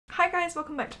Hi guys,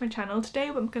 welcome back to my channel. Today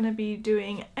I'm going to be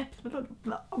doing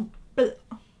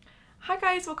Hi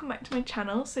guys, welcome back to my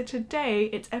channel. So today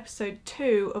it's episode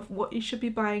 2 of what you should be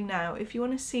buying now. If you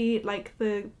want to see like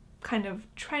the kind of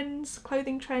trends,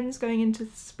 clothing trends going into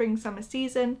spring summer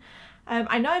season.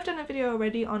 I know I've done a video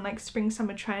already on like spring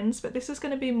summer trends, but this is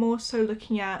going to be more so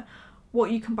looking at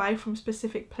what you can buy from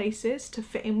specific places to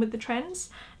fit in with the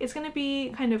trends. It's going to be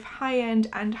kind of high-end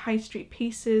and high street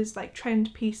pieces, like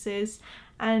trend pieces,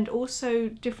 and also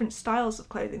different styles of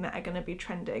clothing that are going to be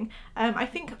trending. I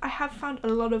think I have found a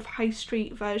lot of high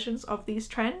street versions of these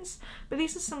trends, but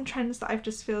these are some trends that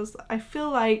I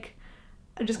feel like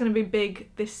are just going to be big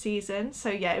this season. So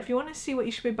yeah, if you want to see what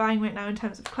you should be buying right now in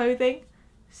terms of clothing,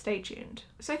 stay tuned.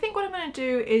 So I think what I'm going to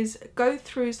do is go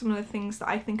through some of the things that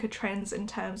I think are trends in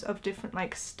terms of different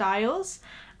like styles,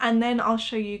 and then I'll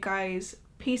show you guys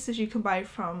pieces you can buy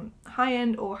from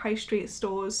high-end or high street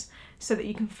stores so that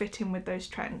you can fit in with those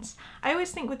trends. I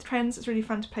always think with trends it's really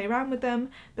fun to play around with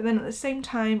them, but then at the same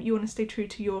time you want to stay true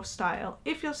to your style.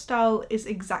 If your style is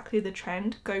exactly the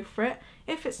trend, go for it.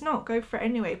 If it's not, go for it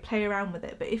anyway, play around with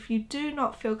it. But if you do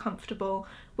not feel comfortable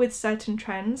with certain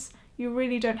trends, you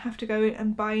really don't have to go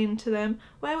and buy into them.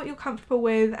 Wear what you're comfortable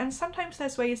with, and sometimes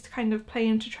there's ways to kind of play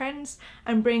into trends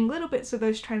and bring little bits of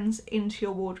those trends into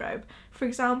your wardrobe. For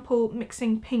example,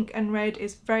 mixing pink and red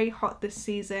is very hot this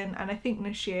season and I think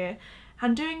this year,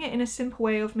 and doing it in a simple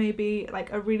way of maybe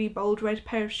like a really bold red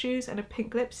pair of shoes and a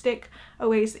pink lipstick are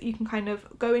ways that you can kind of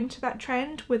go into that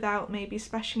trend without maybe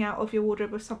splashing out of your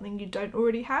wardrobe with something you don't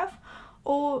already have,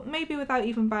 or maybe without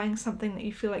even buying something that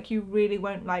you feel like you really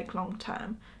won't like long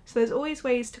term. So there's always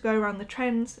ways to go around the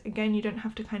trends. Again, you don't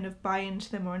have to kind of buy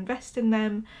into them or invest in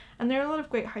them, and there are a lot of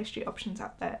great high street options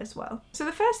out there as well. So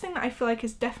the first thing that I feel like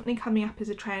is definitely coming up as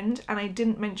a trend, and I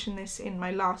didn't mention this in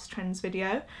my last trends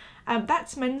video,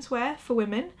 that's menswear for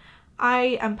women.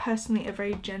 I am personally a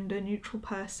very gender neutral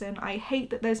person. I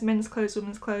hate that there's men's clothes,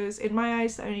 women's clothes. In my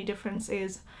eyes, the only difference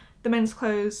is the men's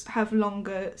clothes have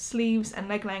longer sleeves and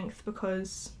leg length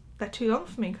because they're too long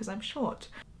for me because I'm short.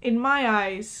 In my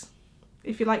eyes,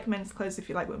 if you like men's clothes, if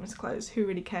you like women's clothes, who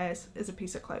really cares? It's a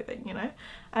piece of clothing, you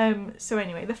know? So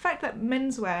anyway, the fact that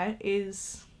menswear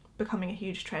is becoming a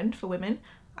huge trend for women,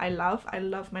 I love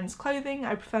men's clothing.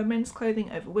 I prefer men's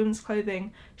clothing over women's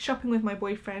clothing. Shopping with my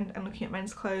boyfriend and looking at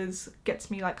men's clothes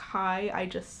gets me like high. I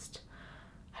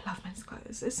love men's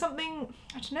clothes. It's something,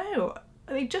 I don't know,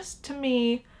 they just to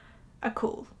me are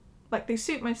cool. Like they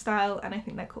suit my style and I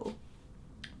think they're cool.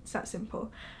 It's that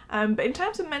simple. But in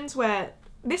terms of menswear,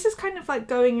 this is kind of like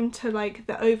going into like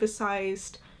the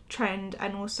oversized trend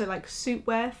and also like suit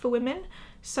wear for women.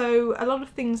 So a lot of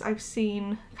things I've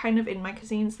seen kind of in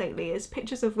magazines lately is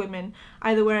pictures of women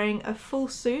either wearing a full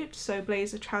suit, so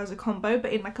blazer trouser combo,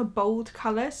 but in like a bold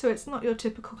colour. So it's not your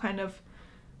typical kind of,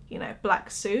 you know,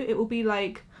 black suit. It will be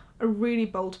like a really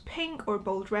bold pink or a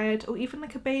bold red, or even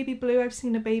like a baby blue. I've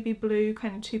seen a baby blue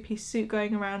kind of two-piece suit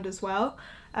going around as well.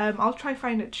 I'll try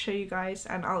find it to show you guys,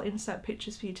 and I'll insert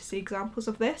pictures for you to see examples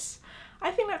of this.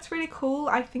 I think that's really cool.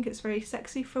 I think it's very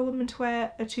sexy for a woman to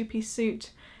wear a two-piece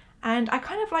suit, and I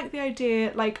kind of like the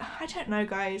idea, like, I don't know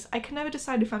guys, I can never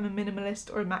decide if I'm a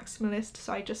minimalist or a maximalist,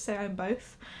 so I just say I'm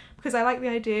both, because I like the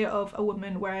idea of a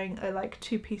woman wearing a like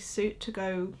two-piece suit to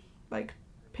go like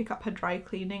pick up her dry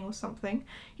cleaning or something,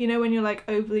 you know, when you're like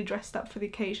overly dressed up for the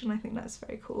occasion. I think that's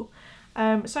very cool.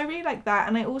 So I really like that,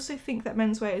 and I also think that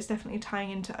menswear is definitely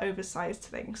tying into oversized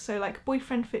things. So like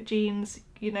boyfriend fit jeans,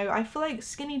 you know, I feel like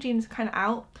skinny jeans are kind of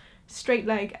out. Straight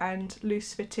leg and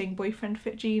loose fitting boyfriend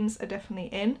fit jeans are definitely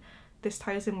in. This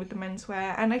ties in with the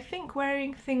menswear, and I think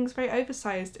wearing things very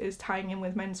oversized is tying in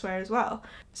with menswear as well.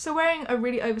 So wearing a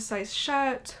really oversized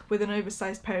shirt with an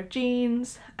oversized pair of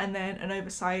jeans, and then an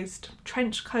oversized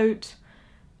trench coat,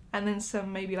 and then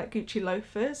some maybe like Gucci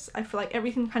loafers. I feel like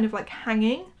everything kind of like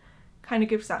hanging kind of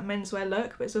gives that menswear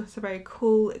look, but it's also very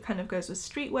cool. It kind of goes with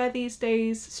streetwear these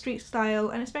days, street style,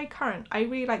 and it's very current. I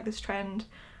really like this trend.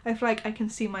 I feel like I can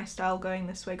see my style going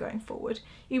this way going forward.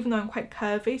 Even though I'm quite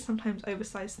curvy, sometimes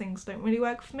oversized things don't really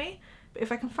work for me, but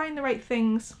if I can find the right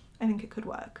things, I think it could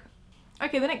work.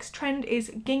 Okay, the next trend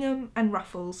is gingham and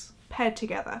ruffles paired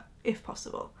together, if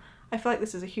possible. I feel like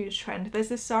this is a huge trend. There's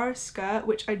this Zara skirt,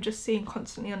 which I've just seen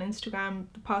constantly on Instagram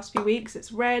the past few weeks.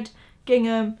 It's red,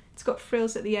 gingham, it's got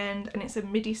frills at the end, and it's a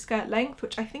midi skirt length,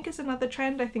 which I think is another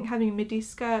trend. I think having midi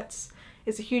skirts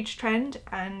is a huge trend,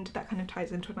 and that kind of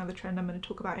ties into another trend I'm going to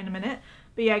talk about in a minute.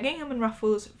 But yeah, gingham and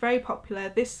ruffles, very popular.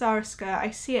 This Zara skirt,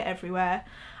 I see it everywhere.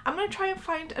 I'm going to try and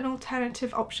find an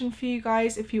alternative option for you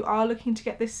guys if you are looking to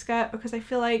get this skirt, because I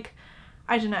feel like,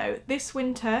 I don't know, this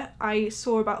winter I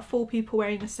saw about 4 people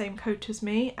wearing the same coat as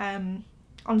me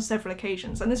on on several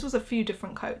occasions, and this was a few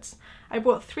different coats. I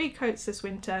bought 3 coats this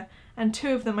winter, and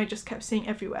 2 of them I just kept seeing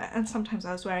everywhere, and sometimes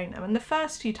I was wearing them, and the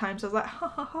first few times I was like, ha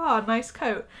ha ha, nice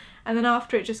coat, and then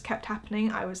after it just kept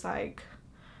happening, I was like,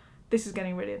 this is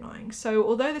getting really annoying. So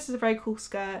although this is a very cool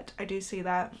skirt, I do see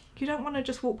that you don't want to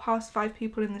just walk past 5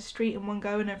 people in the street in one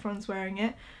go and everyone's wearing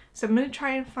it. So I'm going to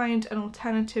try and find an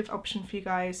alternative option for you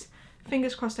guys.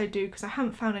 Fingers crossed I do, because I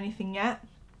haven't found anything yet.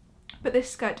 But this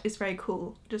skirt is very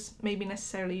cool, just maybe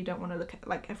necessarily you don't want to look at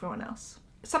like everyone else.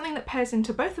 Something that pairs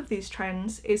into both of these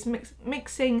trends is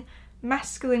mixing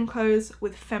masculine clothes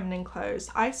with feminine clothes.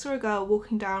 I saw a girl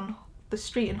walking down the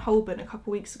street in Holborn a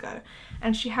couple weeks ago,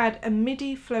 and she had a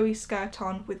midi flowy skirt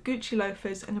on with Gucci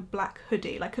loafers and a black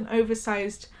hoodie, like an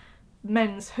oversized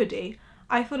men's hoodie.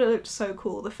 I thought it looked so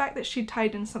cool. The fact that she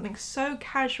tied in something so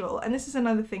casual, and this is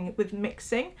another thing with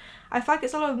mixing. I feel like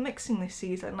it's a lot of mixing this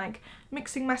season, like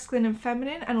mixing masculine and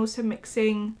feminine, and also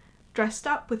mixing dressed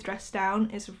up with dressed down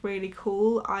is really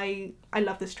cool. I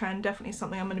love this trend, definitely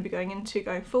something I'm going to be going into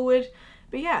going forward.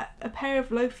 But yeah, a pair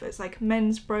of loafers, like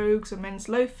men's brogues or men's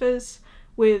loafers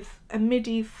with a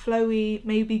midi flowy,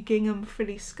 maybe gingham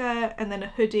frilly skirt, and then a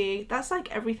hoodie. That's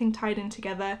like everything tied in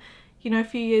together. You know, a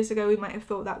few years ago we might have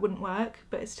thought that wouldn't work,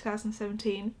 but it's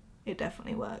 2017, it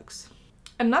definitely works.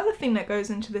 Another thing that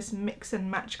goes into this mix and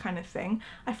match kind of thing,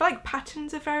 I feel like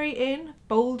patterns are very in,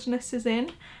 boldness is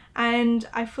in, and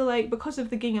I feel like because of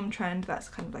the gingham trend, that's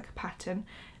kind of like a pattern.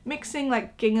 Mixing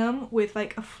like gingham with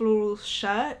like a floral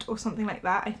shirt or something like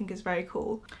that I think is very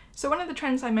cool. So one of the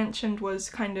trends I mentioned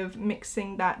was kind of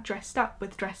mixing that dressed up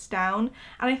with dressed down,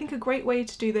 and I think a great way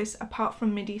to do this apart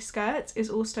from midi skirts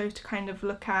is also to kind of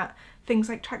look at things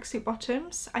like tracksuit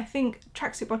bottoms. I think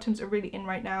tracksuit bottoms are really in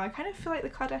right now. I kind of feel like the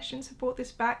Kardashians have brought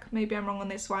this back, maybe I'm wrong on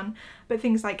this one, but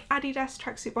things like Adidas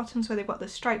tracksuit bottoms where they've got the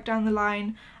stripe down the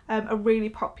line are really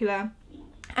popular.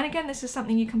 And again, this is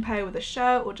something you can pair with a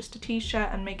shirt or just a t-shirt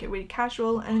and make it really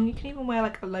casual, and then you can even wear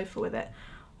like a loafer with it.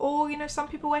 Or, you know, some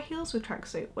people wear heels with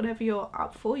tracksuit. Whatever you're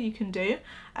up for, you can do.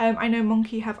 I know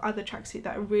Monkey have other tracksuit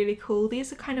that are really cool.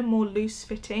 These are kind of more loose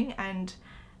fitting and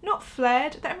not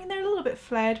flared. I mean, they're a little bit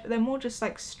flared, but they're more just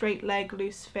like straight leg,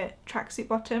 loose fit tracksuit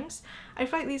bottoms. I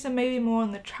feel like these are maybe more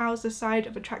on the trouser side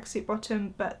of a tracksuit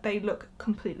bottom, but they look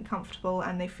completely comfortable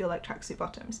and they feel like tracksuit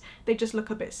bottoms. They just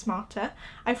look a bit smarter.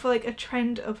 I feel like a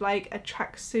trend of like a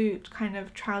tracksuit kind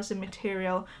of trouser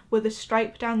material with a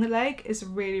stripe down the leg is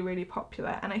really, really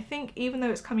popular. And I think even though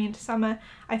it's coming into summer,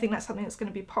 I think that's something that's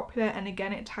going to be popular. And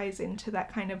again, it ties into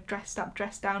that kind of dressed up,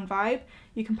 dressed down vibe.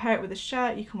 You can pair it with a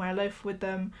shirt, you can wear a loafer with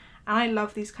them. And I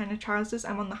love these kind of trousers.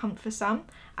 I'm on the hunt for some.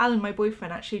 Alan, my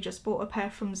boyfriend, actually just bought a pair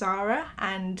from Zara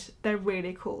and they're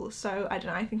really cool. So I don't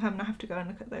know, I think I'm gonna have to go and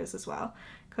look at those as well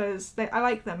because I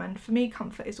like them, and for me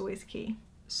comfort is always key.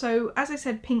 So as I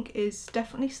said, pink is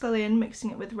definitely still in,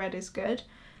 mixing it with red is good.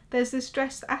 There's this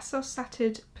dress, Assos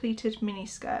Satin pleated mini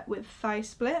skirt with thigh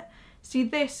split. See,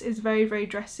 this is very, very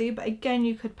dressy, but again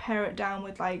you could pair it down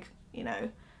with like, you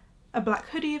know, a black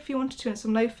hoodie if you wanted to and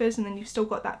some loafers, and then you've still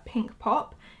got that pink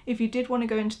pop. If you did want to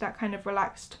go into that kind of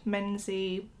relaxed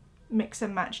mensy mix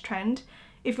and match trend,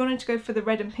 if you wanted to go for the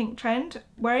red and pink trend,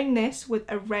 wearing this with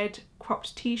a red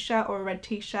cropped t-shirt or a red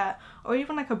t-shirt or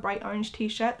even like a bright orange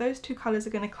t-shirt, those two colours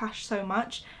are going to clash so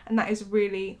much, and that is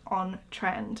really on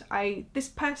trend.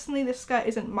 This skirt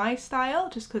isn't my style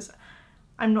just because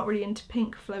I'm not really into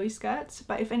pink flowy skirts,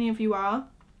 but if any of you are,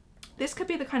 this could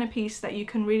be the kind of piece that you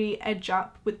can really edge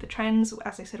up with the trends,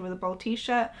 as I said, with a bold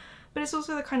t-shirt. But it's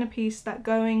also the kind of piece that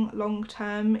going long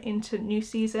term into new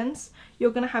seasons,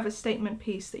 you're going to have a statement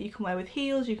piece that you can wear with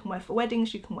heels, you can wear for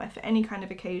weddings, you can wear for any kind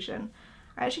of occasion.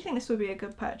 I actually think this would be a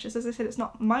good purchase. As I said, it's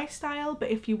not my style, but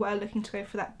if you were looking to go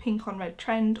for that pink on red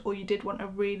trend, or you did want a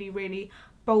really, really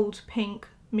bold pink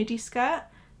midi skirt,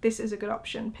 this is a good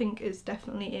option. Pink is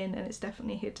definitely in and it's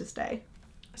definitely here to stay.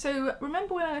 So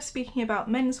remember when I was speaking about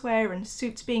menswear and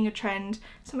suits being a trend,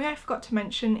 something I forgot to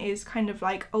mention is kind of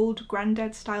like old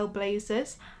granddad style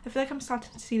blazers. I feel like I'm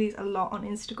starting to see these a lot on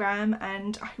Instagram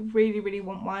and I really, really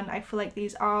want one. I feel like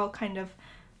these are kind of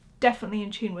definitely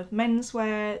in tune with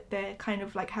menswear. They're kind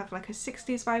of like have like a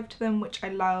 60s vibe to them, which I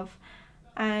love.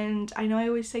 And I know I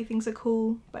always say things are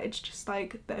cool, but it's just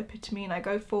like the epitome, and I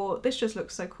go for, this just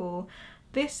looks so cool.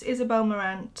 This Isabel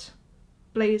Marant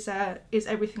blazer is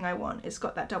everything I want. It's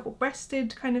got that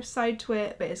double-breasted kind of side to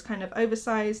it, but it's kind of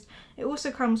oversized. It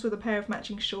also comes with a pair of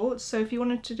matching shorts, so if you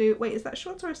wanted to do, wait, is that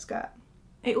shorts or a skirt?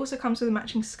 It also comes with a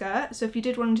matching skirt, so if you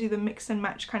did want to do the mix and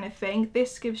match kind of thing,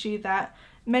 this gives you that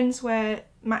menswear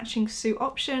matching suit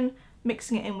option,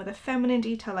 mixing it in with a feminine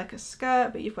detail like a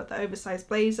skirt, but you've got the oversized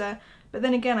blazer. But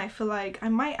then again, I feel like I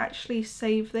might actually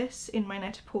save this in my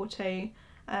net-a-porter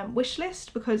wish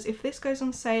list, because if this goes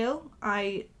on sale,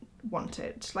 I want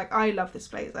it. Like, I love this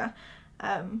blazer.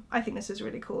 I think this is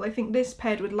really cool. I think this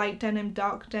paired with light denim,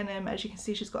 dark denim, as you can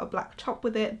see she's got a black top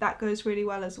with it, that goes really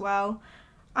well as well.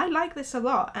 I like this a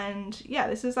lot, and yeah,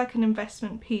 this is like an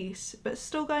investment piece, but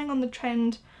still going on the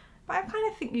trend, but I kind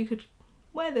of think you could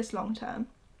wear this long term.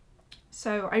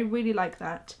 So I really like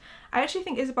that. I actually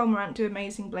think Isabel Marant do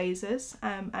amazing blazers,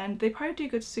 and they probably do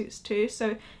good suits too,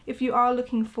 so if you are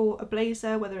looking for a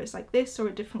blazer, whether it's like this or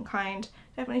a different kind,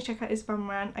 definitely check out Isabel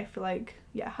Marant. I feel like,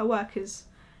 yeah, her work is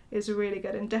really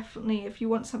good, and definitely if you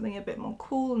want something a bit more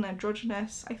cool and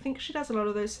androgynous, I think she does a lot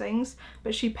of those things,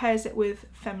 but she pairs it with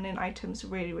feminine items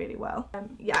really, really well.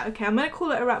 Yeah, okay, I'm gonna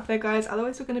call it a wrap there, guys,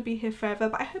 otherwise we're gonna be here forever,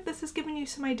 but I hope this has given you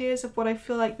some ideas of what I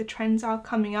feel like the trends are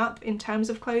coming up in terms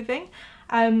of clothing.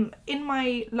 In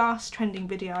my last trending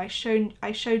video, I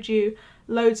showed you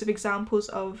loads of examples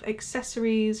of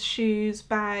accessories, shoes,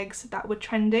 bags that were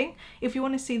trending. If you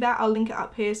want to see that, I'll link it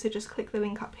up here, so just click the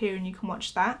link up here and you can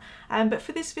watch that. But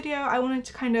for this video, I wanted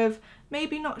to kind of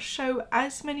maybe not show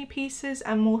as many pieces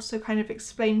and more so kind of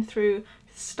explain through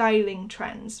styling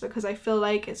trends, because I feel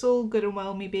like it's all good and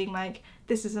well me being like,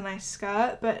 this is a nice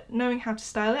skirt, but knowing how to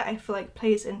style it, I feel like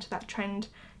plays into that trend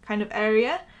kind of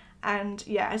area. And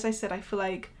yeah, as I said, I feel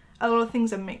like a lot of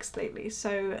things are mixed lately,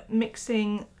 so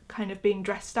mixing kind of being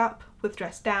dressed up with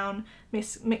dressed down,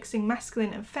 mixing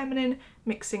masculine and feminine,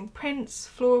 mixing prints,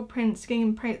 floral prints,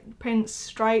 gingham prints,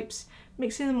 stripes,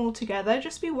 mixing them all together.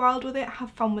 Just be wild with it,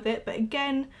 have fun with it, but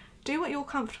again, do what you're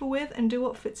comfortable with and do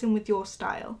what fits in with your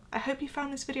style. I hope you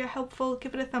found this video helpful.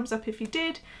 Give it a thumbs up if you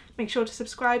did, make sure to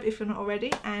subscribe if you're not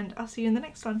already, and I'll see you in the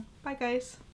next one. Bye guys.